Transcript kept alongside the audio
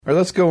All right,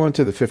 let's go on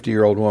to the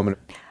 50-year-old woman.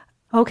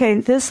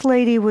 Okay, this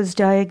lady was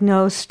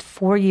diagnosed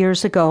 4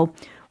 years ago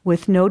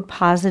with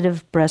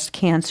node-positive breast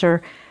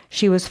cancer.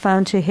 She was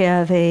found to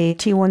have a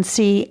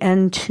T1C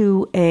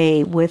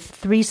N2A with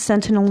 3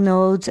 sentinel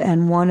nodes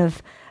and one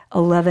of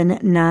 11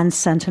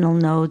 non-sentinel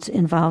nodes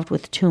involved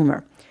with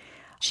tumor.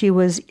 She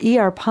was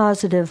ER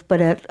positive,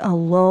 but at a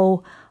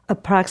low,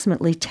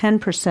 approximately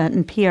 10%,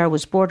 and PR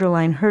was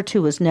borderline.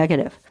 HER2 was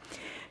negative.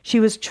 She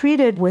was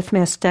treated with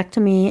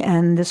mastectomy,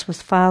 and this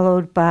was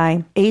followed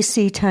by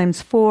AC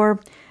times 4,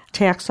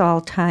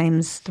 Taxol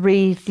times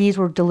 3. These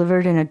were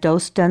delivered in a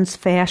dose-dense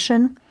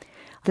fashion.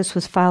 This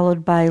was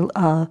followed by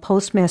a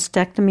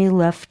post-mastectomy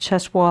left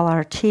chest wall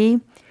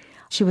RT.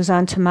 She was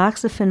on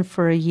tamoxifen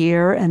for a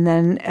year, and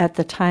then at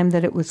the time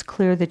that it was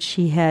clear that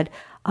she had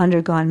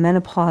undergone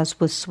menopause,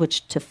 was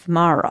switched to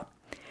Femara.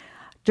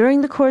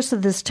 During the course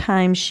of this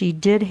time, she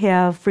did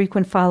have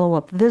frequent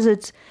follow-up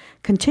visits,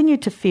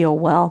 continued to feel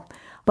well,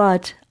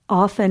 but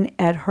often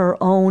at her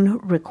own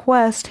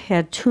request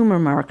had tumor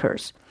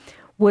markers,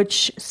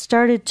 which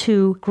started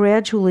to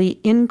gradually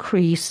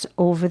increase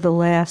over the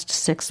last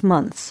 6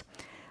 months.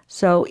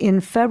 So in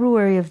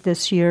February of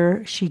this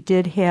year, she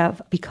did have,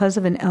 because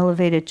of an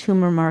elevated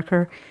tumor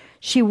marker,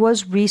 she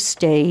was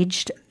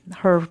restaged.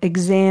 Her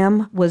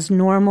exam was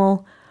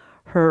normal,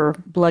 her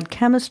blood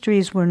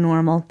chemistries were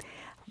normal,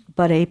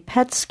 but a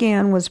PET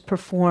scan was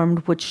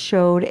performed which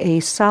showed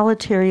a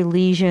solitary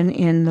lesion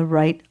in the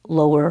right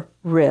lower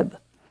rib.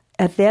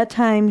 At that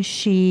time,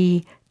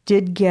 she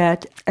did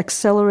get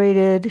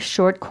accelerated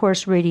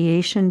short-course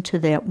radiation to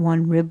that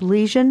one rib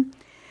lesion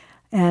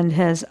and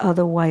has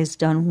otherwise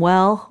done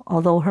well,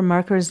 although her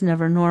markers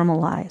never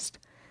normalized.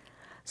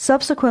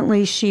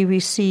 Subsequently, she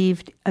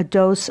received a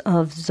dose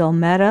of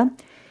Zometa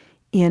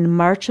in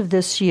March of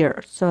this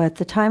year. So at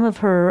the time of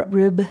her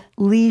rib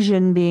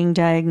lesion being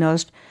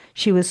diagnosed,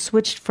 she was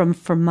switched from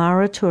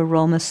Femara to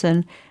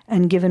Aromacin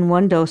and given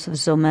 1 dose of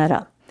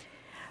Zometa.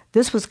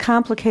 This was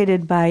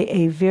complicated by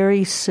a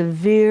very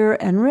severe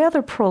and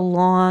rather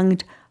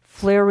prolonged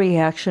flare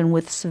reaction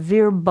with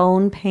severe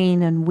bone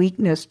pain and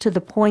weakness to the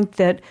point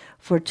that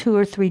for 2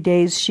 or 3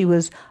 days she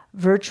was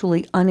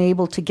virtually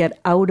unable to get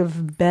out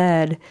of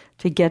bed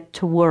to get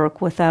to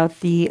work without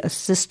the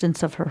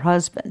assistance of her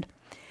husband.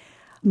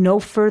 No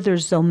further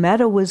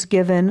Zometa was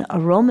given,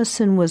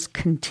 Aromacin was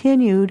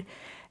continued,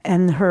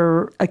 and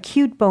her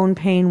acute bone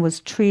pain was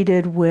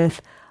treated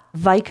with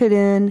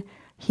Vicodin,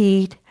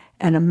 heat,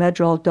 and a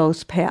Medrol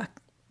dose pack.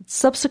 It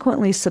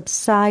subsequently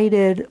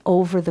subsided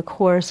over the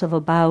course of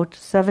about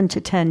 7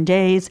 to 10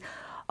 days,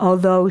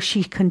 although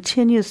she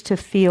continues to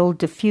feel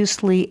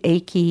diffusely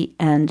achy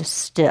and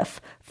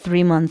stiff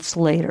 3 months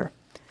later.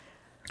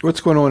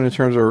 What's going on in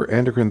terms of her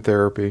endocrine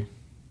therapy?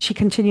 She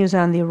continues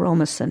on the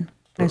Aromacin.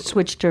 I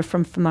switched her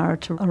from Femara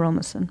to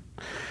Aromacin.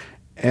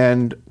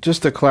 And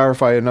just to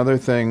clarify another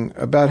thing,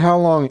 about how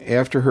long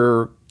after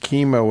her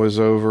chemo was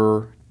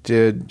over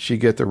did she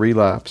get the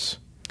relapse?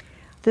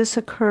 This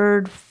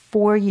occurred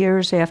 4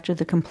 years after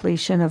the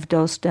completion of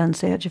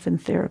dose-dense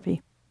adjuvant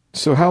therapy.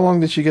 So how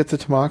long did she get the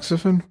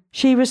tamoxifen?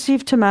 She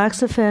received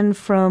tamoxifen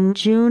from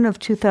June of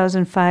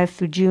 2005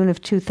 through June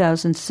of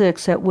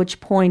 2006, at which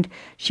point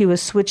she was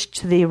switched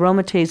to the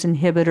aromatase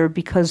inhibitor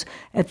because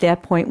at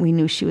that point we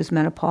knew she was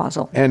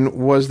menopausal. And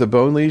was the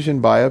bone lesion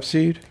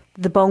biopsied?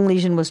 The bone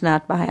lesion was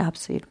not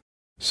biopsied.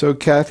 So,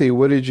 Kathy,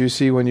 what did you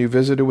see when you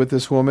visited with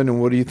this woman, and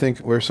what do you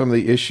think were some of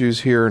the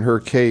issues here in her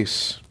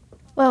case?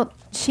 Well,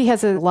 she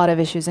has a lot of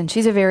issues, and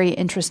she's a very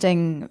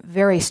interesting,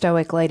 very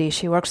stoic lady.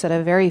 She works at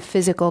a very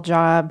physical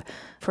job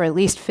for at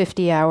least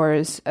 50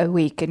 hours a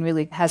week and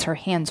really has her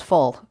hands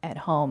full at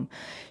home.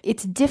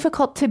 It's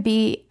difficult to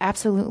be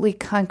absolutely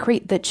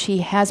concrete that she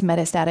has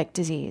metastatic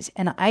disease,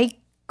 and I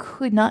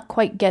could not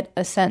quite get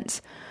a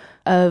sense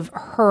of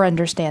her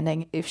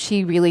understanding if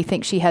she really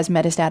thinks she has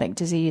metastatic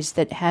disease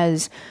that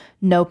has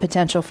no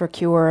potential for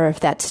cure, or if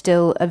that's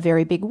still a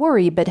very big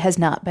worry but has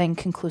not been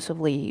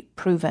conclusively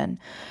proven.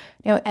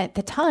 You know, at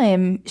the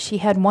time, she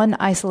had one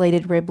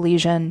isolated rib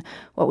lesion.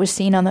 What was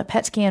seen on the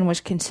PET scan was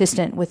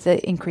consistent with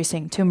the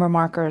increasing tumor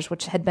markers,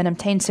 which had been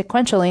obtained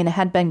sequentially and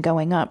had been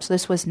going up. So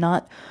this was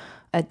not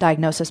a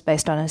diagnosis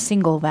based on a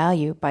single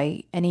value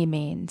by any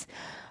means.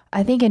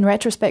 I think in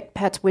retrospect,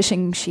 Pat's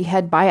wishing she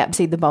had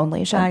biopsied the bone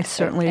lesion. I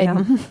certainly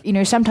am. You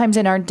know, sometimes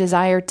in our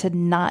desire to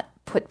not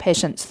put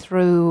patients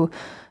through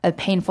a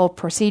painful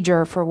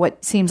procedure for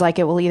what seems like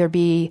it will either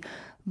be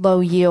low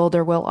yield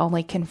or will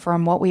only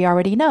confirm what we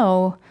already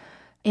know,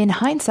 in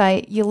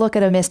hindsight, you look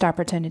at a missed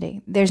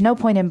opportunity. There's no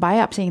point in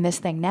biopsying this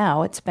thing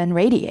now. It's been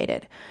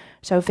radiated.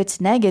 So if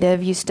it's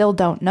negative, you still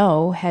don't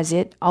know. Has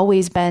it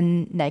always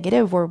been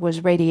negative, or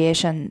was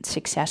radiation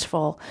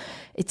successful?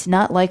 It's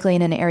not likely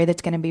in an area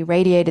that's going to be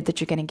radiated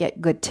that you're going to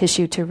get good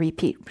tissue to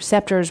repeat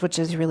receptors, which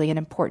is really an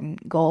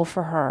important goal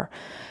for her.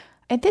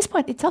 At this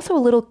point, it's also a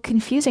little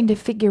confusing to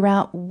figure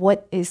out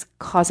what is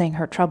causing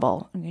her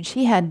trouble. I mean,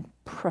 she had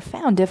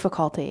profound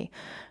difficulty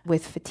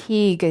with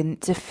fatigue and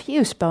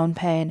diffuse bone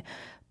pain,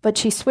 but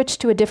she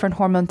switched to a different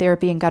hormone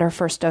therapy and got her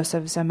first dose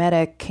of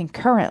Zometa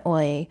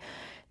concurrently.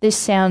 This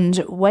sounds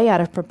way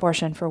out of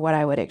proportion for what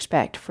I would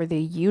expect for the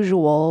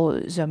usual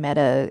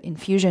Zometa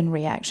infusion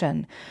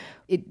reaction.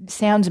 It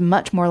sounds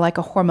much more like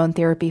a hormone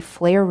therapy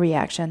flare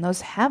reaction.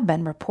 Those have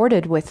been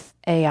reported with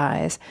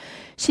AIs.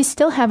 She's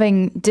still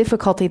having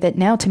difficulty that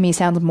now to me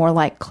sounds more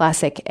like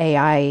classic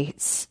AI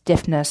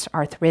stiffness,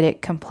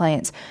 arthritic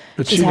complaints.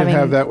 But she didn't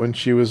have that when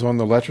she was on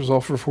the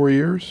letrozole for 4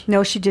 years?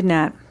 No, she did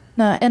not.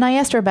 No, and I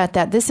asked her about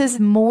that. This is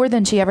more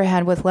than she ever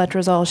had with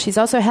letrozole. She's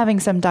also having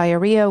some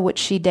diarrhea, which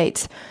she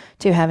dates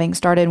to having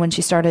started when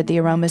she started the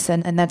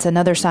Aromacin, and that's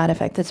another side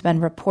effect that's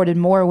been reported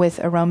more with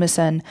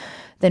Aromacin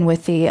than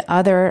with the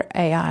other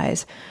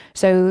AIs.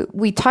 So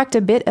we talked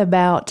a bit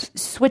about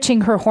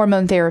switching her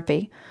hormone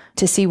therapy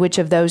to see which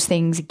of those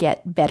things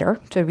get better,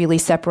 to really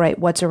separate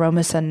what's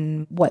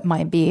Aromacin, what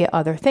might be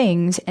other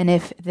things. And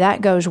if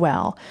that goes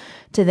well,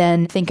 to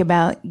then think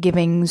about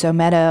giving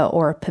Zometa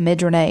or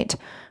Pamidronate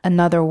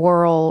another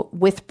whirl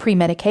with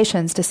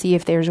pre-medications to see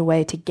if there's a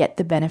way to get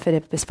the benefit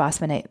of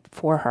bisphosphonate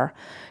for her.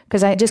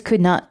 Because I just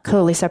could not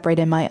clearly separate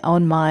in my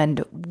own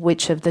mind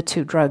which of the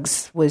two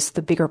drugs was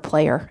the bigger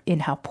player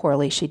in how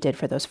poorly she did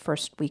for those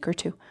first week or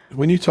two.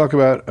 When you talk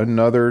about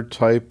another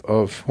type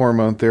of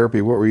hormone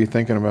therapy, what were you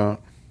thinking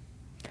about?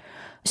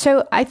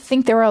 So I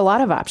think there are a lot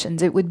of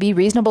options. It would be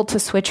reasonable to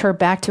switch her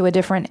back to a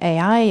different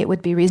AI. It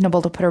would be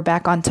reasonable to put her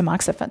back on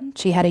tamoxifen.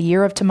 She had a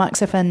year of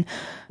tamoxifen.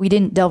 We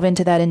didn't delve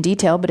into that in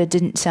detail, but it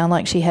didn't sound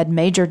like she had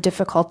major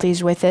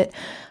difficulties with it.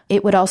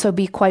 It would also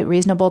be quite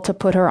reasonable to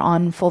put her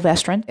on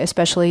fulvestrant,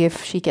 especially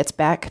if she gets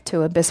back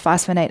to a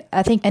bisphosphonate.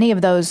 I think any of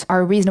those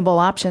are reasonable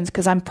options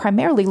because I'm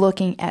primarily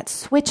looking at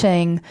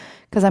switching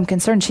because I'm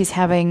concerned she's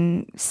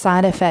having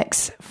side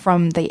effects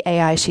from the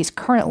AI she's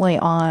currently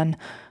on,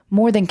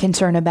 more than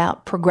concern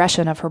about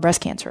progression of her breast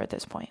cancer at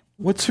this point.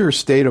 What's her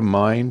state of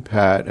mind,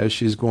 Pat, as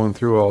she's going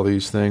through all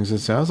these things? It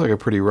sounds like a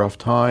pretty rough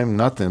time,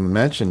 not to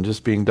mention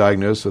just being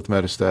diagnosed with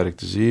metastatic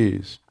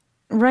disease.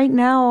 Right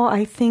now,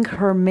 I think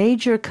her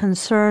major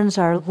concerns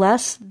are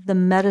less the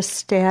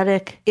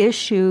metastatic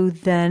issue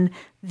than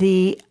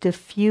the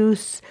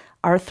diffuse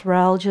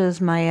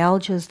arthralgias,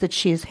 myalgias that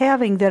she is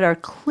having that are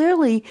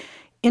clearly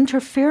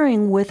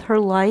interfering with her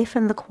life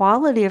and the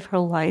quality of her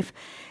life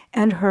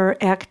and her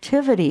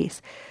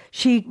activities.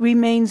 She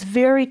remains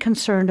very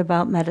concerned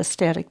about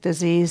metastatic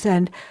disease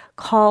and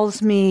calls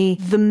me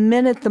the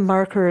minute the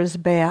marker is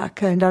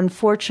back. And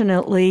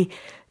unfortunately,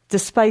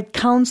 despite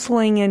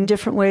counseling in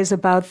different ways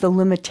about the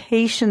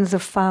limitations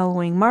of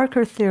following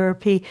marker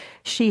therapy,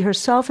 she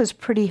herself is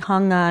pretty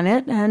hung on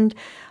it. And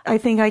I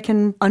think I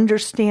can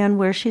understand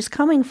where she's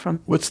coming from.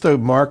 What's the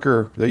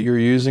marker that you're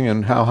using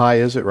and how high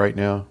is it right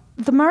now?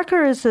 The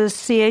marker is a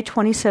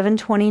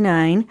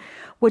CA2729,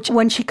 which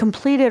when she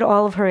completed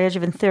all of her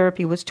adjuvant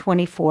therapy was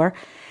 24,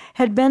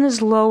 had been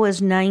as low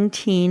as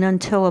 19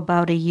 until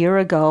about a year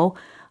ago,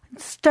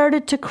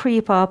 started to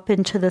creep up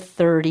into the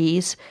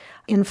 30s.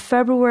 In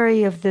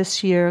February of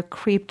this year,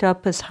 creeped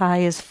up as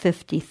high as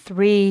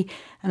 53.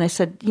 And I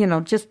said,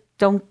 just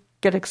don't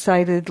get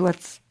excited.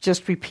 Let's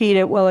just repeat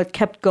it. Well, it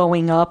kept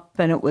going up,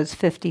 and it was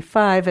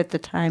 55 at the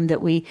time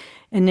that we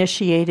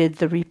initiated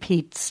the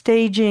repeat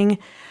staging.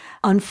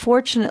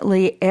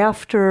 Unfortunately,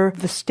 after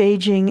the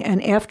staging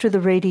and after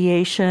the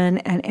radiation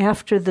and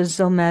after the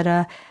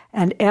Zometa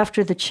and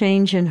after the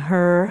change in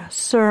her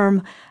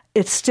SERM,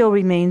 it still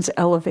remains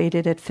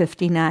elevated at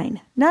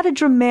 59. Not a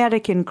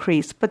dramatic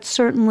increase, but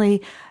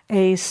certainly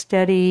a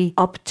steady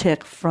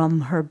uptick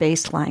from her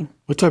baseline.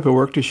 What type of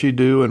work does she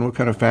do and what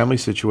kind of family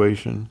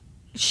situation?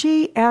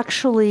 She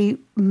actually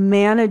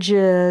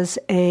manages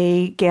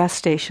a gas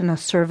station, a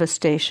service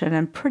station,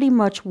 and pretty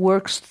much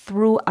works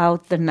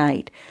throughout the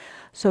night.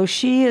 So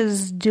she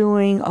is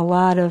doing a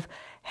lot of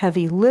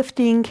heavy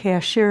lifting,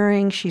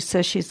 cashiering. She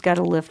says she's got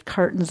to lift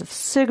cartons of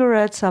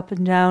cigarettes up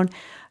and down.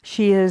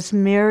 She is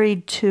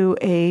married to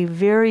a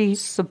very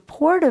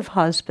supportive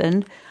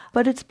husband,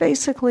 but it's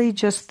basically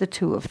just the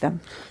two of them.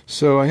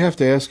 So I have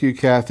to ask you,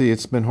 Kathy,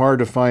 it's been hard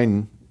to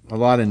find a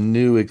lot of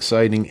new,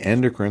 exciting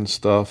endocrine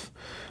stuff.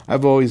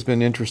 I've always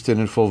been interested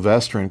in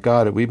fulvestrant.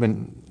 God, we've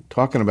been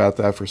talking about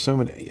that for so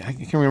many. I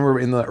can remember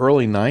in the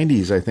early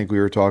 90s, I think we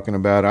were talking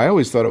about it. I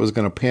always thought it was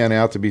going to pan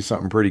out to be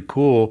something pretty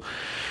cool,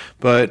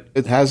 but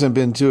it hasn't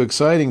been too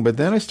exciting. But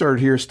then I started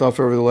to hear stuff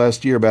over the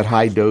last year about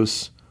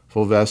high-dose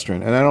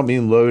fulvestrant. And I don't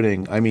mean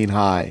loading, I mean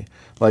high,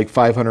 like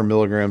 500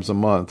 milligrams a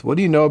month. What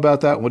do you know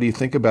about that? What do you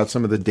think about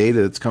some of the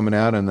data that's coming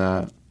out in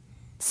that?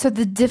 So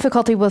the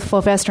difficulty with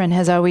fulvestrant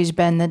has always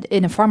been that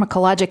in a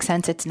pharmacologic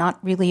sense, it's not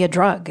really a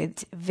drug.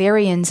 It's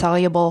very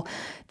insoluble.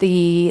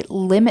 The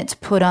limits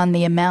put on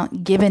the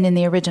amount given in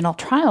the original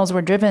trials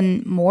were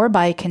driven more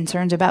by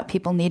concerns about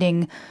people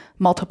needing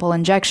multiple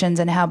injections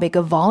and how big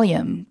a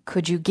volume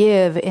could you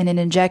give in an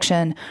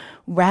injection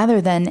rather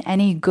than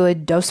any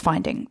good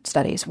dose-finding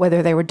studies,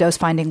 whether they were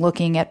dose-finding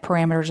looking at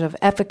parameters of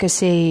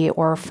efficacy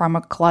or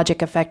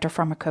pharmacologic effect or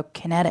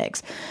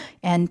pharmacokinetics.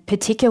 And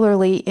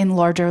particularly in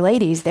larger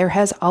ladies, there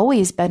has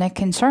always been a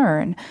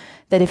concern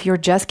that if you're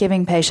just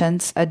giving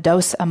patients a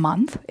dose a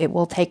month, it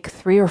will take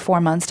 3 or 4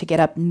 months to get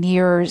up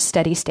near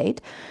steady state.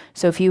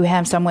 So if you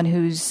have someone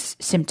who's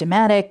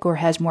symptomatic or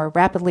has more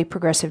rapidly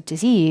progressive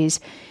disease,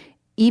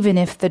 even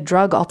if the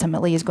drug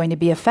ultimately is going to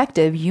be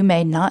effective, you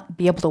may not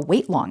be able to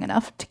wait long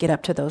enough to get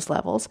up to those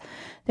levels.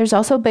 There's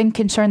also been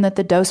concern that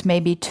the dose may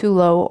be too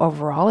low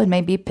overall. It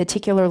may be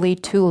particularly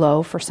too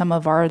low for some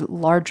of our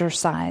larger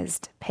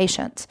sized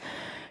patients.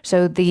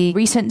 So the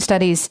recent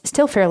studies,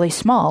 still fairly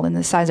small in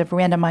the size of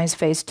randomized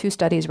phase 2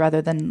 studies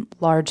rather than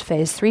large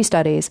phase 3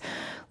 studies,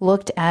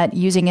 looked at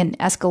using an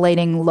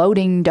escalating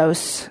loading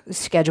dose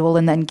schedule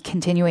and then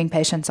continuing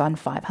patients on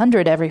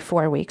 500 every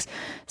 4 weeks,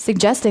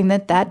 suggesting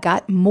that that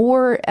got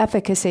more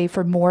efficacy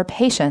for more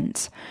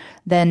patients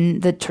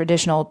than the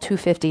traditional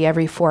 250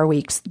 every 4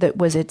 weeks that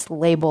was its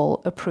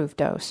label approved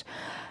dose.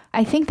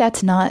 I think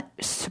that's not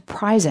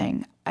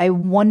surprising. I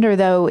wonder,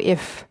 though,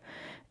 if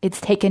it's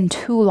taken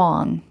too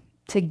long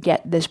to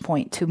get this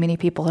point. Too many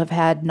people have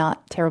had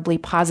not terribly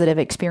positive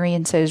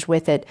experiences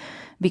with it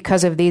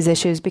because of these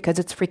issues, because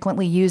it's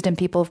frequently used and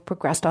people have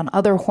progressed on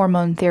other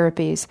hormone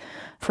therapies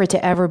for it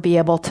to ever be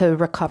able to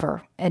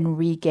recover and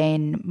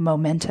regain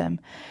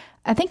momentum.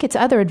 I think its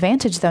other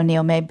advantage, though,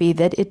 Neil, may be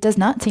that it does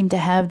not seem to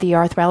have the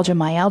arthralgia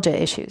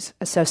myalgia issues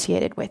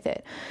associated with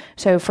it.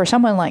 So for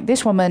someone like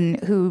this woman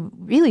who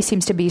really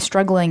seems to be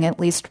struggling, at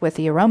least with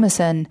the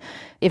aromasin,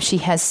 if she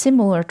has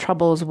similar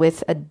troubles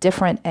with a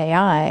different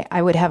AI,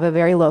 I would have a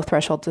very low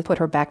threshold to put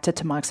her back to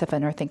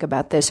tamoxifen or think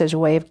about this as a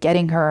way of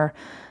getting her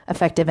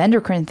effective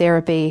endocrine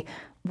therapy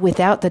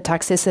without the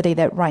toxicity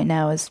that right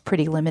now is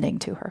pretty limiting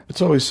to her.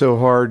 It's always so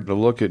hard to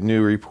look at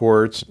new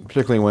reports,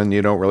 particularly when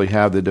you don't really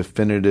have the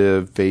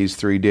definitive phase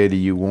 3 data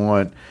you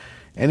want.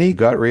 Any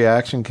gut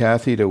reaction,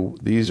 Kathy, to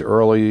these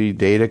early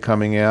data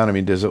coming out? I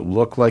mean, does it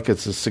look like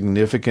it's a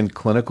significant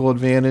clinical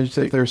advantage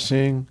that they're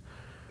seeing?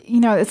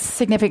 You know, it's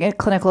significant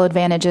clinical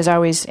advantage is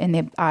always in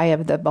the eye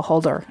of the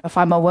beholder. If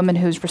I'm a woman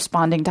who's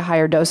responding to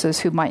higher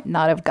doses who might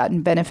not have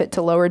gotten benefit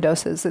to lower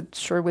doses, it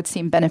sure would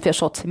seem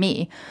beneficial to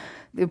me.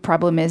 The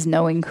problem is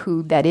knowing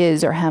who that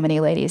is or how many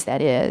ladies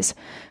that is.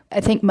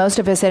 I think most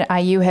of us at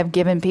IU have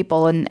given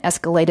people an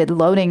escalated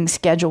loading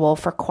schedule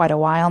for quite a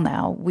while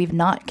now. We've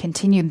not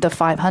continued the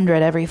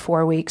 500 every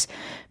 4 weeks,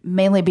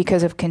 mainly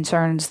because of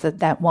concerns that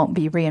that won't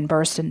be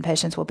reimbursed and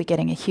patients will be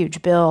getting a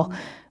huge bill.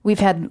 We've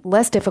had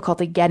less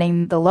difficulty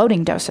getting the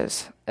loading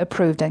doses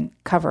approved and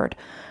covered.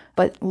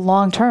 But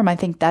long term, I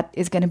think that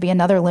is going to be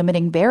another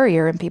limiting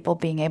barrier in people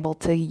being able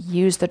to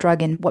use the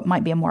drug in what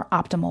might be a more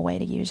optimal way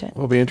to use it.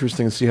 It'll be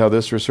interesting to see how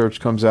this research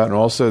comes out. And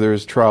also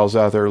there's trials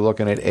out there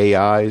looking at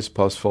AIs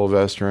plus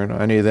fulvestrant.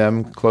 Any of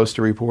them close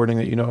to reporting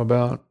that you know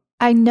about?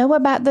 I know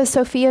about the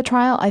SOPHIA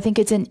trial. I think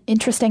it's an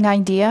interesting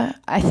idea.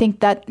 I think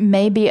that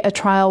may be a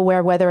trial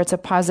where whether it's a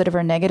positive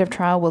or negative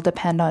trial will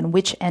depend on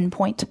which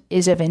endpoint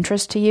is of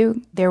interest to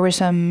you. There were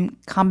some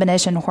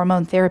combination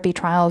hormone therapy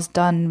trials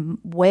done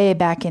way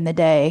back in the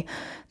day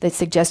that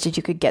suggested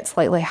you could get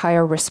slightly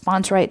higher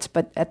response rates,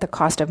 but at the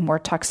cost of more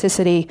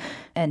toxicity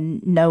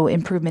and no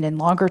improvement in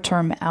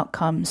longer-term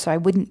outcomes. So I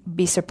wouldn't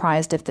be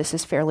surprised if this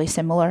is fairly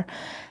similar.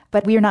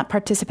 But we are not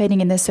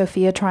participating in this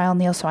SOPHIA trial,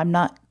 Neil, so I'm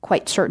not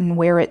quite certain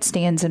where it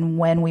stands and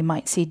when we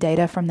might see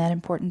data from that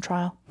important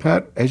trial.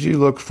 Pat, as you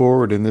look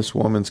forward in this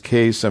woman's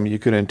case, I mean, you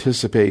could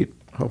anticipate,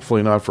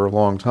 hopefully not for a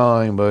long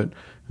time, but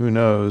who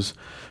knows,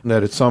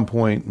 that at some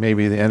point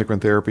maybe the endocrine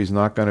therapy is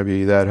not going to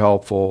be that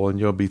helpful and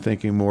you'll be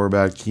thinking more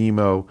about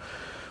chemo.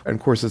 And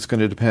of course, it's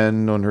going to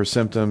depend on her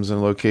symptoms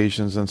and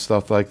locations and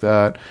stuff like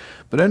that.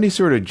 But any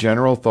sort of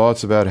general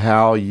thoughts about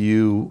how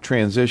you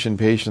transition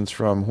patients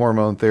from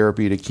hormone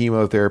therapy to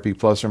chemotherapy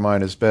plus or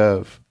minus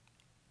Bev?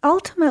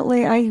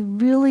 Ultimately, I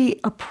really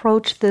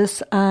approach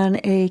this on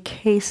a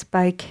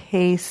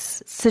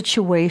case-by-case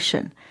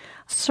situation.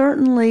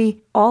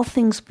 Certainly, all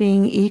things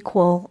being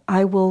equal,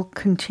 I will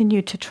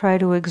continue to try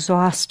to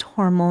exhaust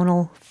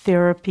hormonal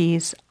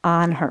therapies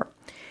on her.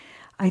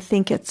 I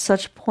think at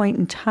such point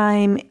in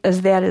time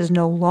as that is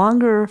no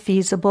longer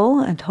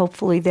feasible, and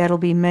hopefully that'll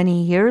be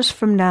many years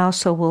from now,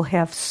 so we'll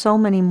have so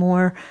many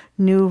more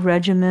new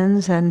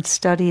regimens and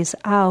studies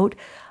out,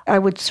 I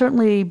would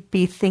certainly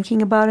be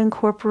thinking about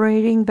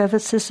incorporating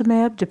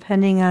bevacizumab,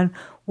 depending on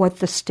what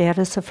the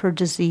status of her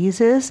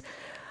disease is.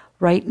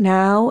 Right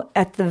now,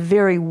 at the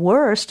very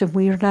worst, and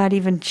we are not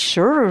even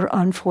sure,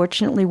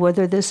 unfortunately,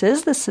 whether this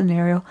is the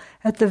scenario,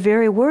 at the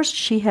very worst,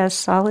 she has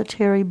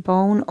solitary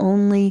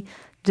bone-only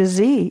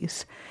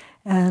disease.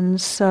 And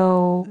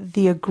so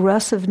the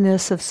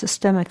aggressiveness of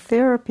systemic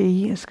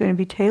therapy is going to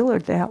be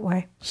tailored that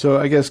way. So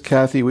I guess,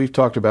 Kathy, we've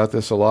talked about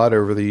this a lot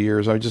over the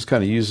years. I'm just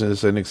kind of using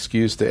this as an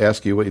excuse to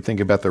ask you what you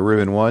think about the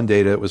Ribbon-1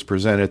 data that was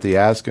presented at the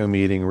ASCO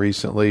meeting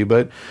recently.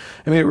 But,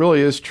 I mean, it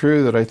really is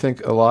true that I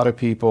think a lot of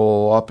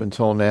people up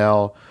until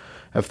now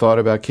have thought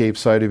about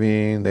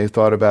capecitabine, they've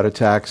thought about a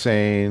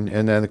taxane,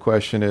 and then the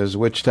question is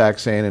which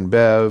taxane and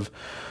Bev,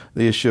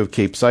 the issue of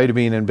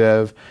capecitabine and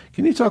Bev.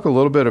 Can you talk a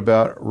little bit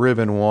about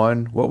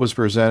Ribbon-1, what was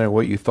presented,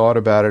 what you thought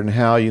about it, and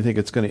how you think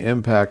it's going to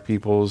impact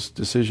people's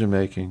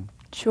decision-making?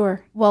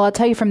 Sure. Well, I'll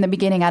tell you from the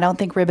beginning, I don't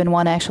think Ribbon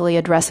 1 actually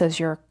addresses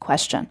your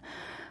question.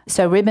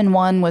 So Ribbon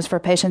 1 was for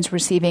patients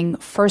receiving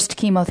first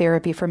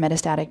chemotherapy for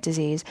metastatic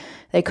disease.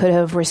 They could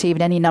have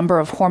received any number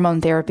of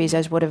hormone therapies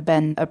as would have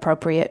been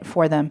appropriate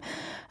for them.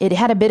 It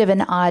had a bit of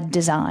an odd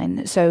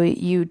design. So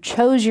you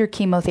chose your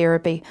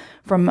chemotherapy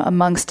from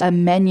amongst a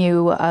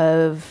menu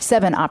of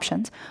 7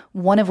 options,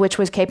 one of which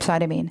was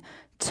capecitabine,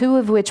 2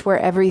 of which were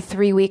every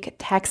 3-week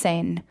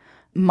taxane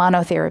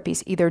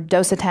monotherapies, either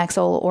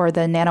docetaxel or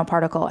the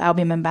nanoparticle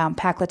albumin-bound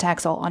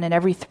paclitaxel on an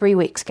every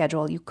 3-week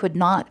schedule. You could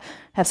not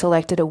have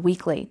selected a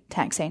weekly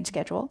taxane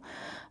schedule,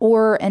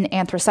 or an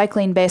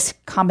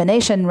anthracycline-based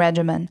combination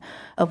regimen,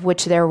 of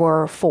which there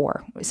were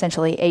 4,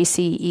 essentially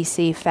AC,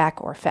 EC,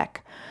 FAC, or FEC.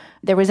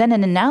 There was then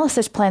an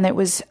analysis plan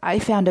that I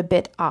found a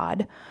bit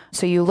odd.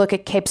 So you look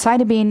at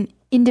capecitabine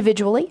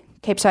individually,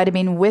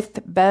 capecitabine with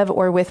Bev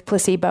or with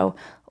placebo,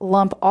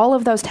 lump all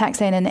of those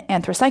taxane and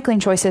anthracycline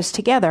choices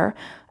together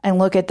and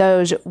look at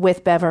those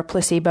with Bev or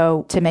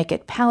placebo to make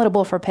it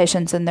palatable for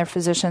patients and their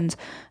physicians,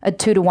 a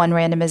 2-to-1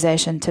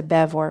 randomization to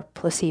Bev or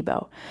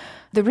placebo.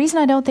 The reason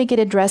I don't think it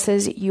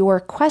addresses your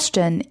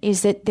question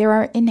is that there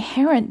are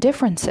inherent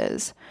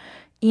differences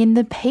in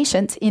the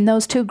patients in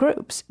those 2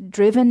 groups,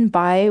 driven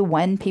by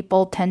when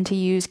people tend to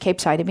use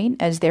capecitabine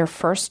as their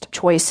first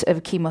choice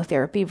of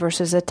chemotherapy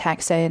versus a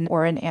taxane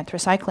or an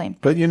anthracycline.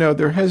 But,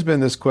 there has been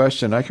this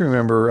question. I can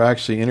remember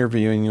actually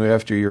interviewing you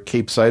after your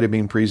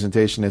capecitabine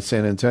presentation at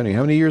San Antonio.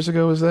 How many years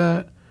ago was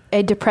that?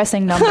 A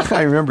depressing number.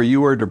 I remember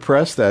you were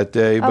depressed that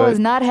day. I was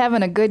not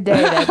having a good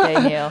day that day,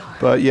 Neil.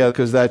 But,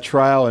 because that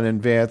trial in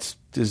advanced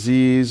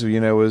disease,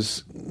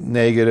 was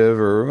negative,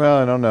 or, well,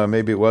 I don't know,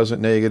 maybe it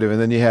wasn't negative.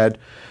 And then you had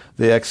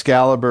the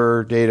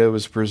Excalibur data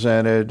was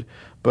presented,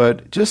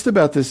 but just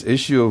about this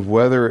issue of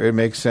whether it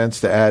makes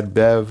sense to add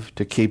Bev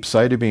to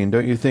capecitabine,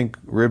 don't you think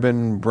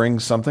Ribbon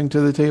brings something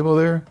to the table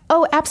there?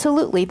 Oh,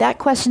 absolutely. That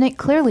question it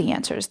clearly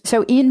answers.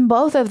 So in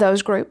both of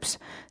those groups,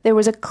 there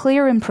was a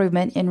clear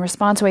improvement in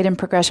response rate and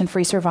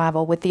progression-free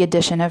survival with the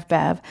addition of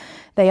Bev.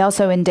 They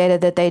also, in data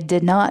that they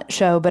did not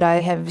show, but I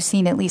have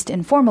seen at least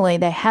informally,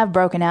 they have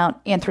broken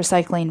out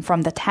anthracycline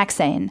from the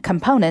taxane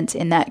component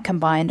in that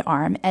combined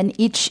arm, and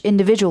each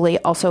individually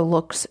also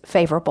looks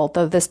favorable,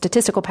 though the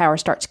statistical power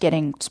starts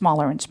getting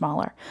smaller and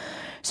smaller.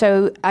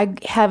 So I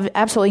have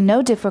absolutely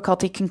no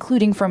difficulty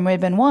concluding from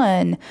Ribbon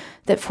 1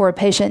 that for a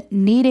patient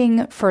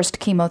needing first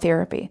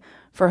chemotherapy,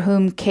 for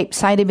whom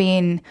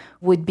capecitabine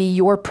would be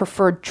your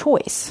preferred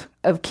choice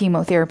of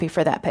chemotherapy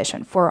for that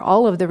patient, for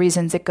all of the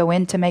reasons that go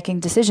into making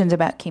decisions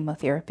about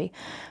chemotherapy,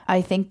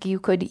 I think you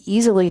could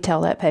easily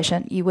tell that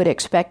patient you would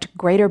expect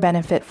greater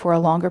benefit for a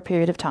longer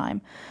period of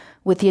time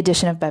with the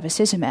addition of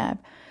bevacizumab.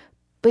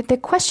 But the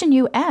question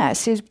you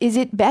ask is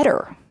it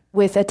better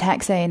with a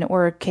taxane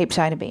or a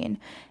capecitabine?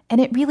 And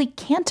it really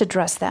can't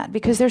address that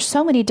because there's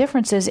so many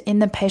differences in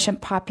the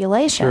patient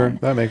population. Sure,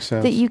 that makes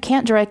sense. That you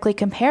can't directly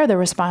compare the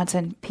response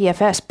in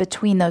PFS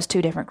between those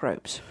 2 different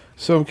groups.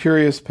 So I'm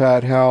curious,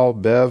 Pat, how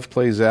Bev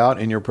plays out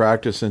in your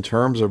practice in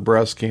terms of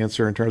breast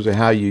cancer, in terms of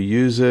how you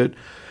use it.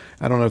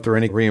 I don't know if there are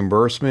any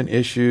reimbursement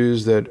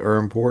issues that are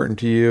important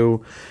to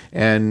you.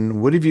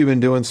 And what have you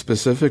been doing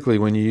specifically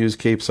when you use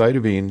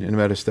capecitabine in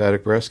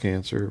metastatic breast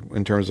cancer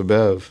in terms of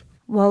Bev?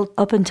 Well,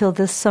 up until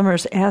this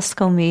summer's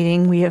ASCO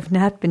meeting, we have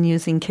not been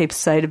using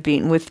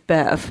capecitabine with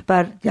Bev,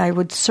 but I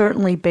would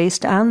certainly,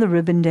 based on the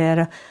Ribbon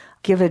data,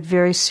 give it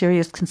very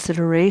serious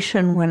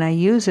consideration when I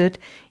use it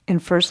in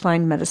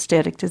first-line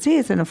metastatic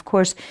disease. And of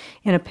course,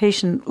 in a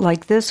patient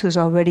like this who's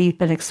already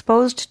been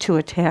exposed to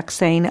a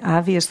taxane,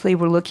 obviously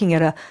we're looking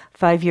at a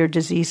 5-year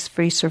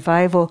disease-free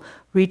survival.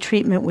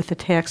 Retreatment with a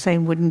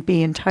taxane wouldn't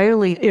be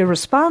entirely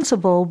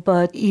irresponsible,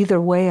 but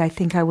either way, I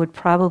think I would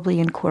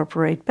probably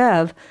incorporate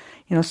Bev.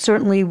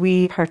 Certainly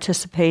we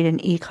participate in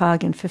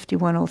ECOG and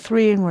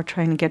 5103, and we're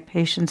trying to get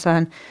patients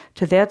on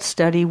to that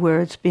study where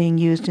it's being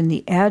used in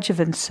the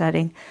adjuvant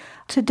setting.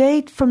 To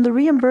date, from the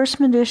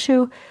reimbursement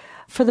issue,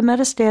 for the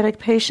metastatic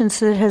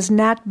patients, it has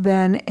not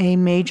been a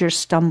major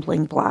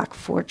stumbling block,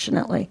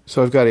 fortunately.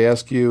 So I've got to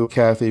ask you,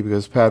 Kathy,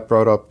 because Pat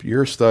brought up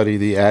your study,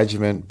 the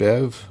adjuvant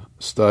Bev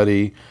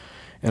study,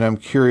 and I'm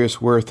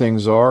curious where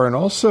things are, and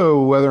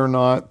also whether or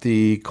not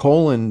the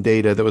colon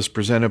data that was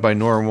presented by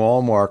Norm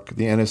Wallmark,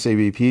 the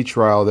NSABP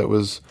trial that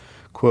was,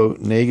 quote,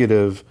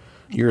 negative,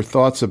 your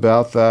thoughts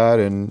about that,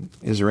 and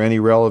is there any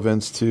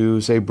relevance to,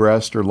 say,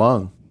 breast or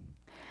lung?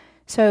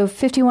 So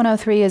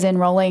 5103 is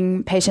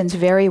enrolling patients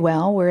very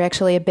well. We're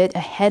actually a bit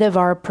ahead of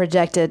our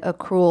projected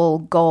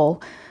accrual goal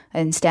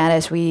and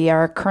status. We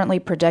are currently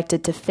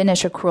projected to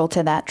finish accrual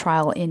to that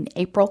trial in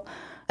April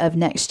of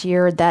next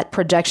year. That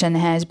projection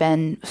has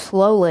been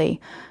slowly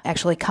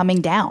actually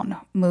coming down,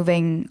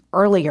 moving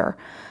earlier.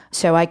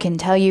 So I can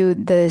tell you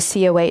the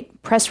CO8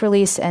 press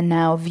release and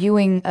now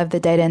viewing of the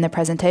data in the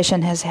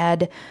presentation has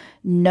had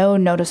no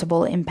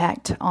noticeable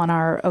impact on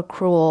our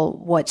accrual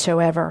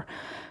whatsoever.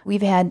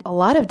 We've had a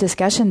lot of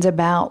discussions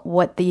about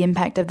what the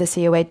impact of the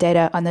CO8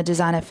 data on the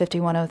design of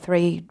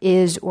 5103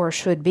 is or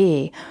should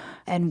be.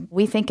 And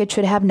we think it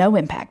should have no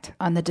impact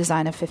on the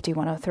design of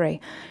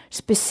 5103,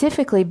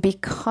 specifically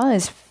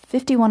because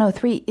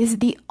 5103 is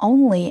the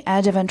only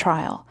adjuvant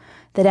trial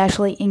that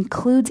actually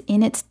includes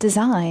in its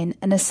design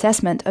an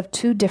assessment of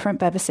 2 different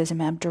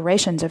bevacizumab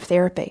durations of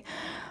therapy.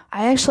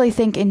 I actually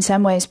think in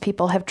some ways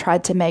people have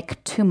tried to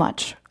make too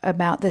much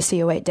about the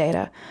C08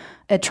 data.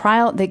 A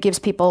trial that gives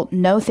people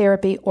no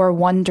therapy or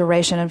 1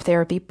 duration of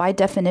therapy, by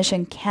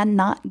definition,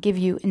 cannot give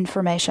you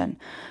information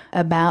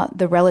about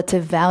the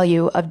relative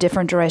value of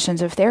different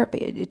durations of therapy.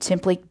 It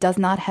simply does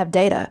not have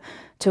data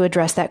to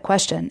address that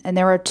question. And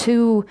there are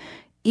 2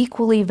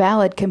 equally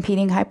valid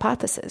competing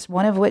hypotheses,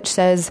 one of which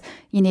says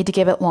you need to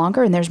give it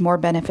longer and there's more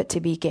benefit to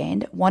be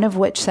gained, one of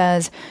which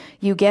says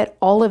you get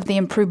all of the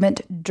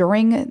improvement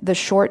during the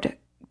short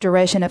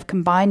duration of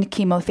combined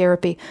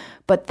chemotherapy,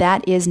 but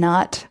that is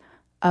not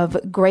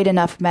of great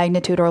enough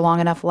magnitude or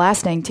long enough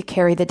lasting to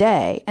carry the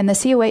day. And the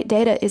C08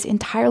 data is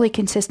entirely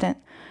consistent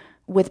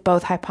with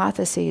both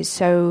hypotheses.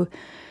 So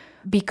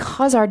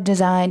because our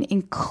design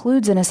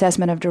includes an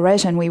assessment of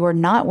duration, we were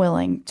not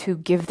willing to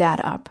give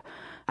that up.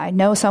 I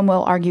know some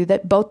will argue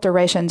that both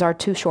durations are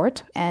too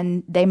short,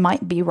 and they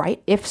might be right.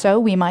 If so,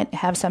 we might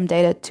have some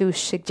data to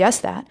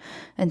suggest that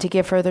and to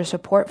give further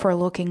support for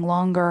looking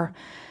longer.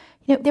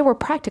 There were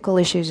practical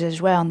issues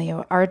as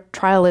well. Our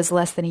trial is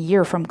less than a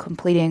year from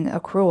completing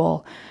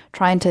accrual.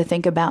 Trying to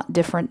think about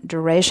different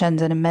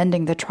durations and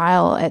amending the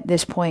trial at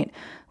this point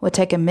would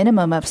take a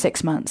minimum of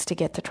 6 months to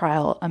get the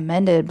trial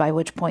amended, by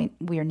which point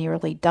we are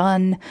nearly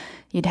done.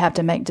 You'd have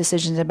to make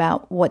decisions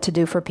about what to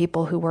do for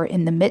people who were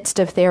in the midst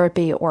of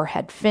therapy or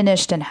had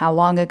finished and how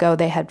long ago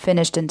they had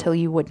finished until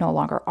you would no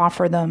longer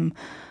offer them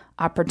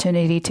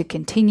opportunity to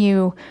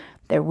continue.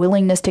 Their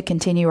willingness to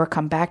continue or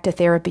come back to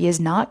therapy is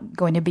not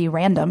going to be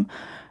random.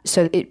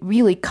 So it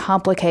really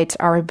complicates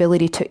our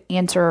ability to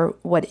answer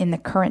what in the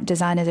current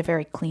design is a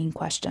very clean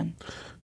question.